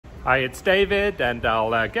Hi, it's David, and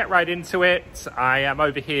I'll get right into it. I am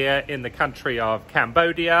over here in the country of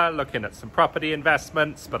Cambodia looking at some property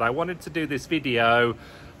investments, but I wanted to do this video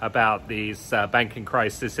about this banking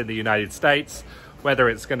crisis in the United States, whether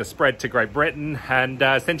it's going to spread to Great Britain. And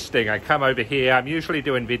it's interesting, I come over here, I'm usually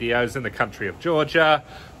doing videos in the country of Georgia,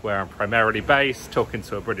 where I'm primarily based, talking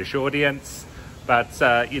to a British audience. But,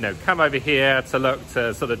 come over here to look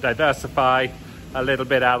to sort of diversify a little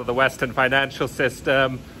bit out of the Western financial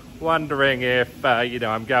system, wondering if,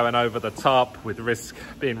 I'm going over the top with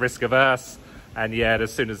being risk averse. And yet,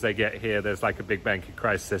 as soon as they get here, there's like a big banking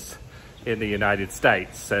crisis in the United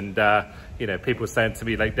States. And, people saying to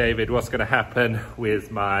me like, David, what's going to happen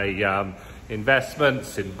with my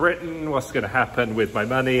investments in Britain? What's going to happen with my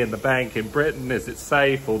money in the bank in Britain? Is it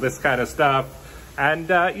safe? All this kind of stuff.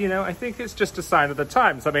 And, I think it's just a sign of the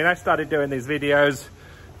times. I mean, I started doing these videos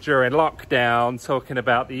during lockdown, talking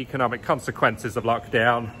about the economic consequences of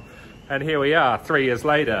lockdown. And here we are, 3 years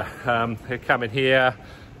later. They're coming here.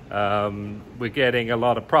 We're getting a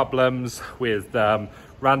lot of problems with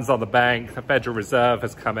runs on the bank. The Federal Reserve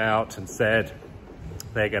has come out and said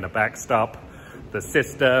they're going to backstop the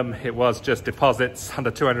system. It was just deposits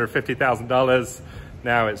under $250,000.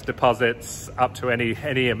 Now it's deposits up to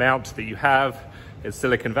any amount that you have. It's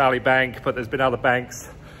Silicon Valley Bank, but there's been other banks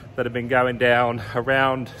that have been going down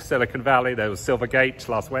around Silicon Valley. There was Silvergate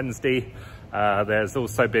last Wednesday. There's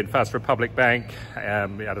also been First Republic Bank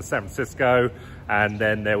out of San Francisco. And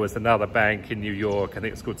then there was another bank in New York. I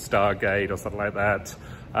think it's called Stargate or something like that.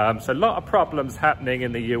 So a lot of problems happening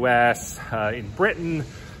in the US. In Britain,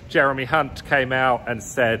 Jeremy Hunt came out and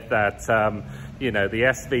said that, the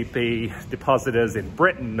SVB depositors in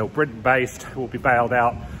Britain or Britain-based will be bailed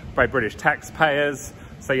out by British taxpayers.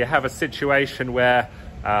 So you have a situation where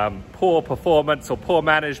poor performance or poor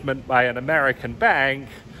management by an American bank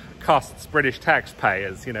costs British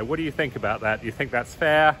taxpayers. What do you think about that? Do you think that's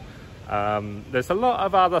fair? There's a lot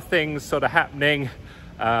of other things sort of happening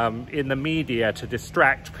in the media to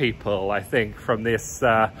distract people, I think, from this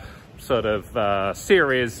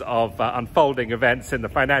series of unfolding events in the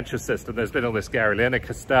financial system. There's been all this Gary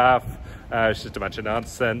Lineker stuff. It's just a bunch of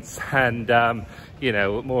nonsense, and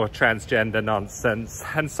more transgender nonsense.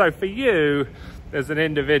 And so for you, as an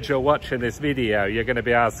individual watching this video, you're going to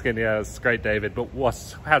be asking, it's great, David, but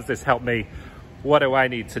how does this help me? What do I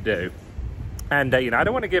need to do? And, I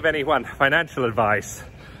don't want to give anyone financial advice,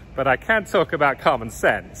 but I can talk about common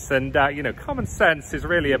sense. And, common sense is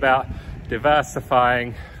really about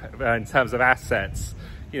diversifying in terms of assets.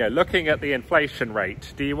 Looking at the inflation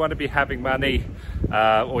rate. Do you want to be having money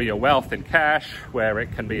or your wealth in cash where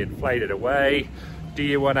it can be inflated away? Do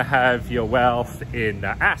you want to have your wealth in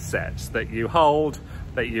assets that you hold,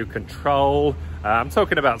 that you control? I'm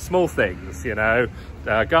talking about small things,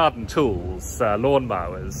 garden tools,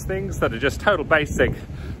 lawnmowers, things that are just total basic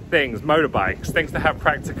things, motorbikes, things that have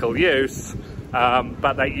practical use,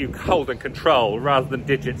 but that you hold and control rather than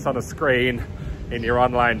digits on a screen in your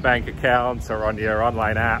online bank account or on your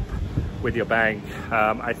online app with your bank.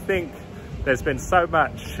 I think there's been so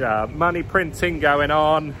much money printing going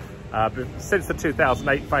on since the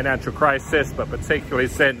 2008 financial crisis, but particularly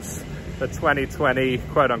since the 2020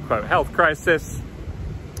 quote-unquote health crisis.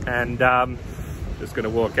 And just going to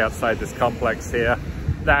walk outside this complex here,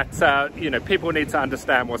 that people need to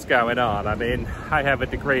understand what's going on. I mean, I have a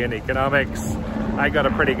degree in economics. I got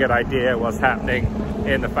a pretty good idea what's happening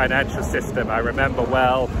in the financial system. I remember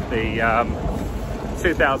well the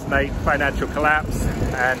 2008 financial collapse,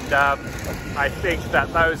 and I think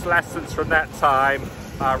that those lessons from that time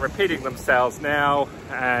are repeating themselves now,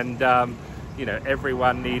 and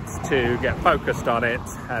everyone needs to get focused on it,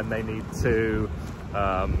 and they need to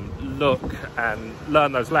look and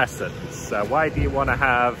learn those lessons. Why do you want to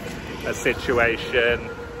have a situation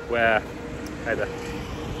where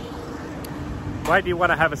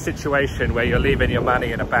you're leaving your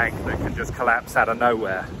money in a bank that can just collapse out of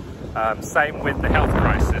nowhere? Same with the health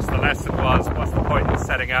crisis. The lesson was, what's the point in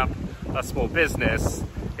setting up a small business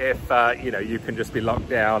if you can just be locked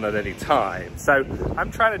down at any time? So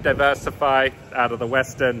I'm trying to diversify out of the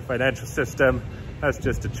Western financial system. That's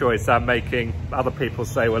just a choice I'm making. Other people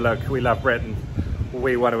say, well, look, we love Britain,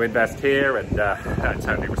 we want to invest here, and I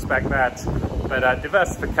totally respect that. But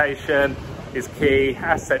diversification is key.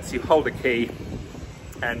 Assets you hold are key,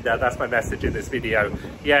 and that's my message in this video.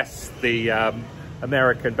 Yes, the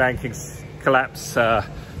American banking collapse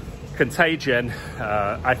contagion,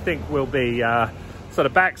 I think, will be sort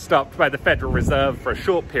of backstopped by the Federal Reserve for a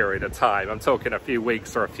short period of time. I'm talking a few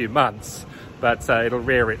weeks or a few months, but it'll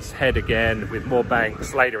rear its head again with more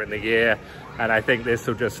banks later in the year. And I think this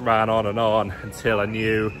will just run on and on until a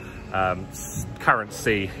new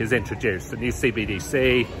currency is introduced, a new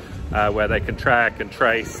CBDC, where they can track and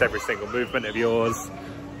trace every single movement of yours.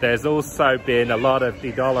 There's also been a lot of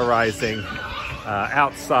de-dollarizing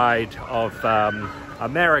outside of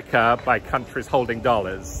America by countries holding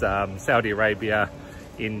dollars. Saudi Arabia,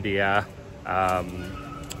 India,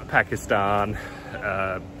 Pakistan,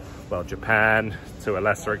 well, Japan to a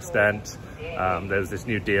lesser extent. There's this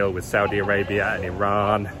new deal with Saudi Arabia and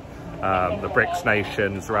Iran, the BRICS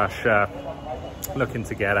nations, Russia, looking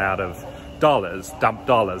to get out of dollars, dump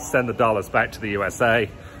dollars, send the dollars back to the USA.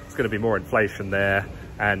 It's going to be more inflation there,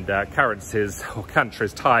 and currencies or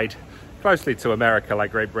countries tied closely to America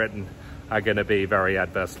like Great Britain are going to be very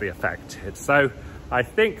adversely affected. So I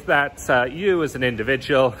think that you as an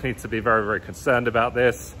individual need to be very, very concerned about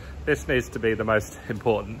this. This needs to be the most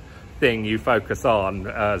important thing you focus on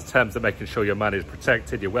in terms of making sure your money is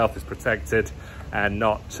protected, your wealth is protected, and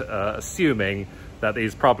not assuming that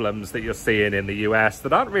these problems that you're seeing in the US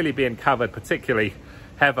that aren't really being covered particularly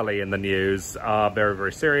heavily in the news are very,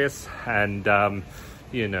 very serious, and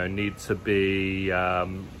you know, need to be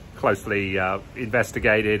closely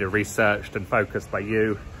investigated and researched and focused by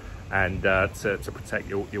you, and to protect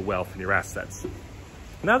your wealth and your assets.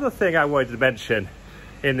 Another thing I wanted to mention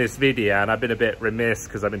in this video, and I've been a bit remiss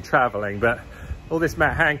because I've been traveling, but all this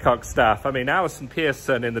Matt Hancock stuff. I mean, Alison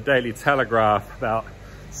Pearson in the Daily Telegraph about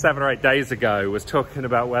 7 or 8 days ago was talking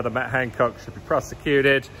about whether Matt Hancock should be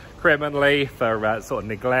prosecuted criminally for sort of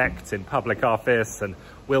neglect in public office, and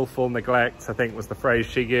willful neglect, I think was the phrase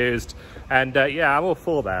she used. And yeah, I'm all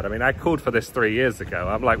for that. I mean, I called for this 3 years ago.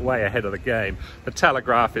 I'm like way ahead of the game. The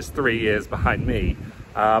Telegraph is 3 years behind me.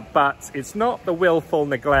 But it's not the willful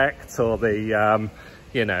neglect or the,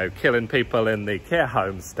 you know, killing people in the care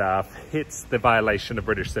home stuff. It's the violation of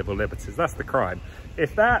British civil liberties. That's the crime.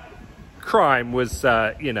 If that crime was,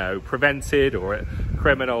 you know, prevented, or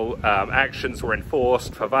criminal actions were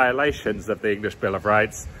enforced for violations of the English Bill of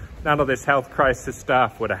Rights, none of this health crisis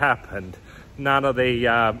stuff would have happened. None of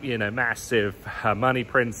the, you know, massive money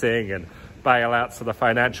printing and bailouts of the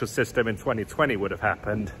financial system in 2020 would have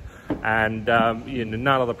happened. And, you know,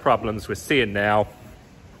 none of the problems we're seeing now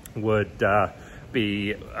would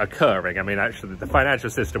be occurring. I mean, actually, the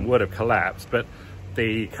financial system would have collapsed, but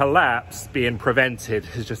the collapse being prevented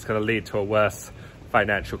is just going to lead to a worse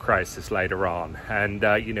financial crisis later on. And,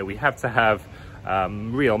 you know, we have to have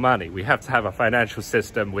real money. We have to have a financial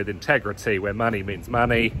system with integrity, where money means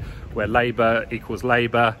money, where labor equals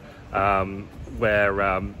labor,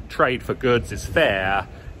 where trade for goods is fair.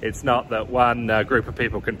 It's not that one group of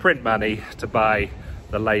people can print money to buy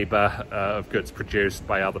the labor of goods produced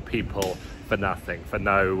by other people for nothing, for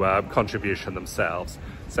no contribution themselves.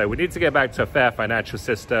 So we need to get back to a fair financial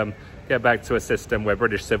system, get back to a system where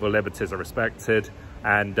British civil liberties are respected,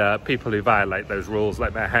 and people who violate those rules,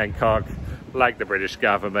 like Matt Hancock, like the British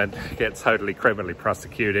government, get totally criminally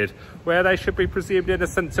prosecuted, where they should be presumed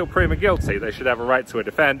innocent until proven guilty. They should have a right to a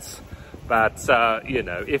defense, but you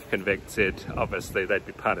know, if convicted, obviously they'd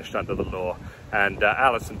be punished under the law. And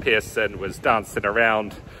Alison Pearson was dancing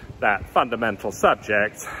around that fundamental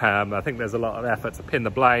subject. I think there's a lot of effort to pin the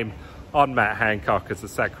blame on Matt Hancock as a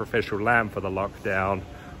sacrificial lamb for the lockdown,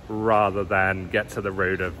 rather than get to the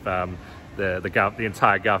root of the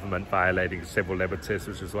entire government violating civil liberties,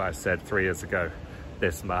 which is what I said 3 years ago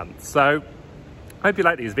this month. So I hope you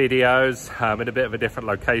like these videos. In a bit of a different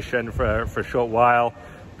location for a short while,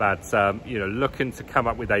 but you know, looking to come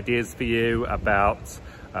up with ideas for you about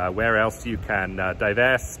where else you can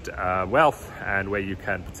divest wealth, and where you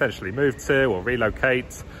can potentially move to or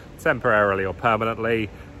relocate temporarily or permanently.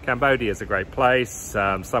 Cambodia is a great place,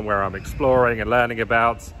 somewhere I'm exploring and learning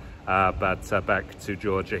about, but back to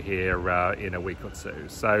Georgia here in a week or two.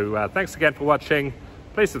 So thanks again for watching.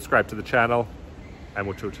 Please subscribe to the channel, and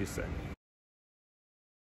we'll talk to you soon.